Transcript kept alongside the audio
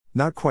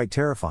Not quite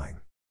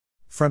terrifying.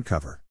 Front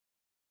cover.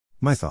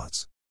 My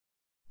thoughts.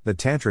 The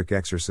Tantric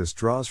Exorcist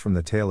draws from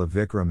the tale of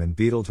Vikram and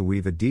Beetle to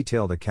weave a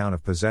detailed account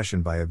of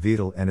possession by a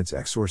Beetle and its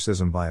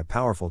exorcism by a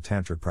powerful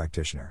Tantric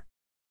practitioner.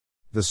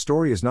 The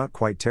story is not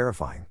quite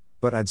terrifying,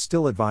 but I'd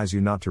still advise you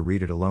not to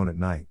read it alone at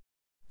night.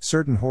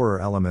 Certain horror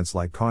elements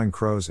like cawing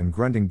crows and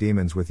grunting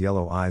demons with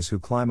yellow eyes who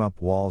climb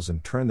up walls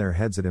and turn their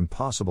heads at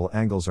impossible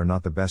angles are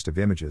not the best of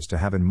images to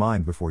have in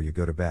mind before you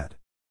go to bed.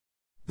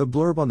 The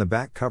blurb on the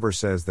back cover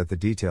says that the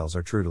details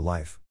are true to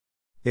life.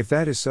 If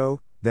that is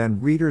so,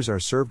 then readers are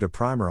served a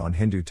primer on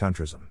Hindu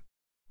Tantrism.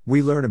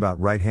 We learn about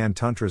right-hand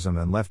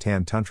Tantrism and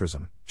left-hand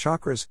Tantrism,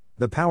 chakras,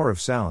 the power of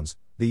sounds,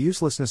 the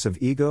uselessness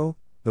of ego,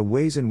 the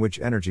ways in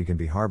which energy can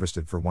be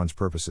harvested for one's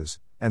purposes,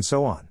 and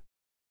so on.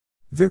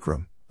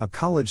 Vikram, a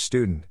college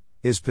student,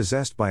 is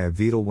possessed by a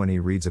Beetle when he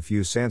reads a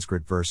few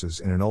Sanskrit verses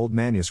in an old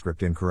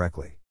manuscript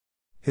incorrectly.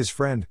 His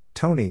friend,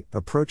 Tony,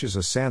 approaches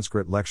a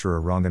Sanskrit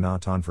lecturer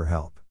Ranganathan for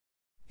help.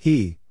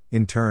 He,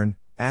 in turn,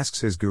 asks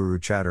his guru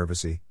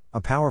Chaturvasi,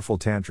 a powerful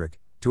tantric,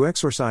 to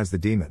exorcise the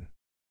demon.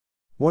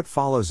 What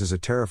follows is a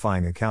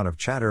terrifying account of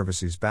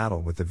Chaturvasi's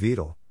battle with the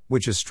Beetle,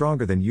 which is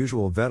stronger than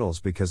usual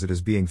Vedals because it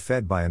is being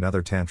fed by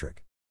another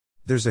tantric.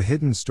 There's a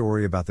hidden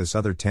story about this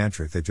other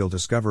tantric that you'll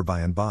discover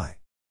by and by.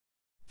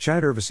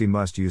 Chaturvasi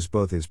must use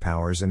both his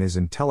powers and his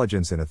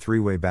intelligence in a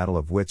three-way battle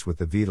of wits with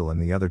the Beetle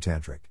and the other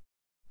tantric.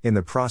 In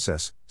the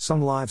process,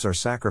 some lives are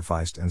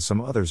sacrificed and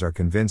some others are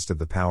convinced of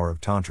the power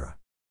of Tantra.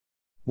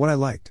 What I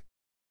liked.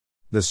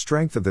 The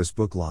strength of this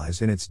book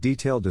lies in its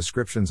detailed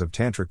descriptions of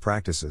tantric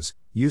practices,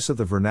 use of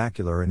the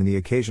vernacular and in the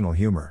occasional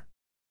humor.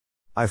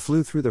 I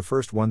flew through the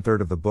first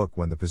one-third of the book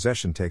when the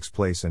possession takes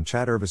place and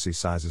Chaturvasi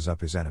sizes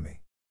up his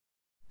enemy.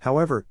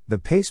 However, the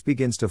pace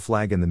begins to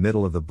flag in the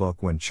middle of the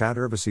book when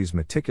Chaturvasi's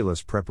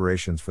meticulous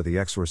preparations for the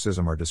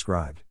exorcism are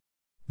described.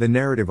 The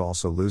narrative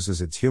also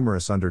loses its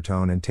humorous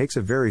undertone and takes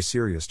a very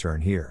serious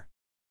turn here.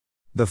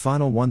 The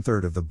final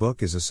one-third of the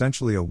book is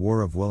essentially a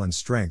war of will and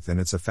strength, and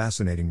it's a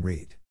fascinating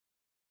read.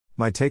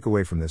 My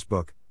takeaway from this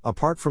book,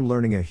 apart from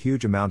learning a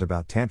huge amount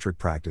about tantric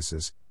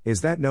practices,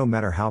 is that no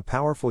matter how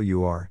powerful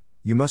you are,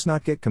 you must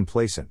not get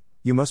complacent,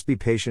 you must be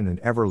patient and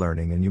ever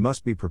learning, and you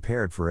must be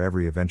prepared for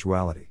every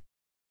eventuality.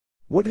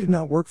 What did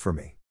not work for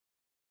me?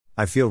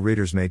 I feel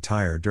readers may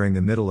tire during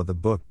the middle of the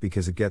book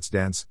because it gets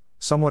dense,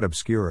 somewhat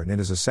obscure, and it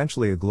is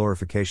essentially a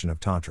glorification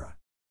of Tantra.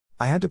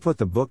 I had to put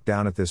the book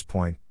down at this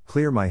point,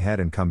 clear my head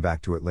and come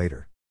back to it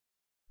later.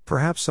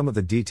 Perhaps some of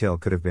the detail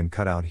could have been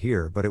cut out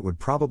here, but it would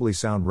probably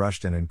sound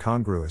rushed and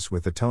incongruous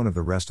with the tone of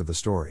the rest of the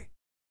story.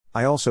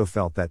 I also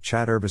felt that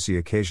Chaturvasi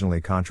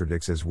occasionally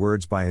contradicts his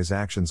words by his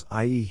actions,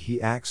 i.e.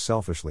 he acts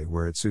selfishly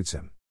where it suits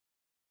him.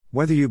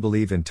 Whether you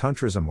believe in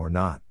Tantrism or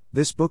not,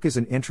 this book is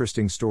an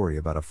interesting story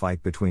about a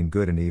fight between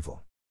good and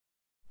evil.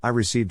 I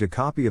received a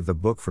copy of the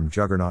book from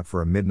Juggernaut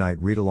for a midnight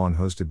read-along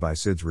hosted by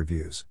Sid's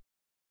Reviews.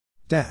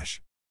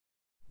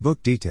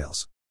 Book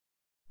details.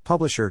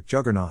 Publisher,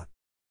 Juggernaut.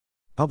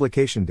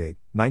 Publication date,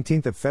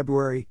 19th of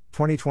February,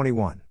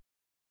 2021.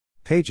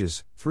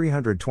 Pages,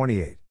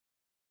 328.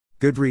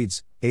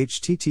 Goodreads,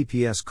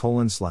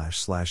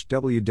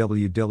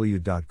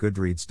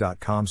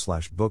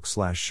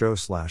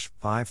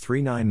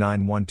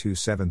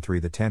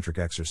 https://www.goodreads.com/book/show/5399127 The Tantric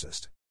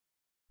Exorcist.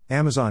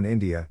 Amazon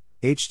India,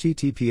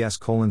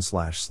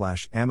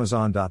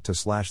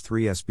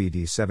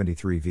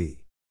 https://amazon.to/3sbd73v.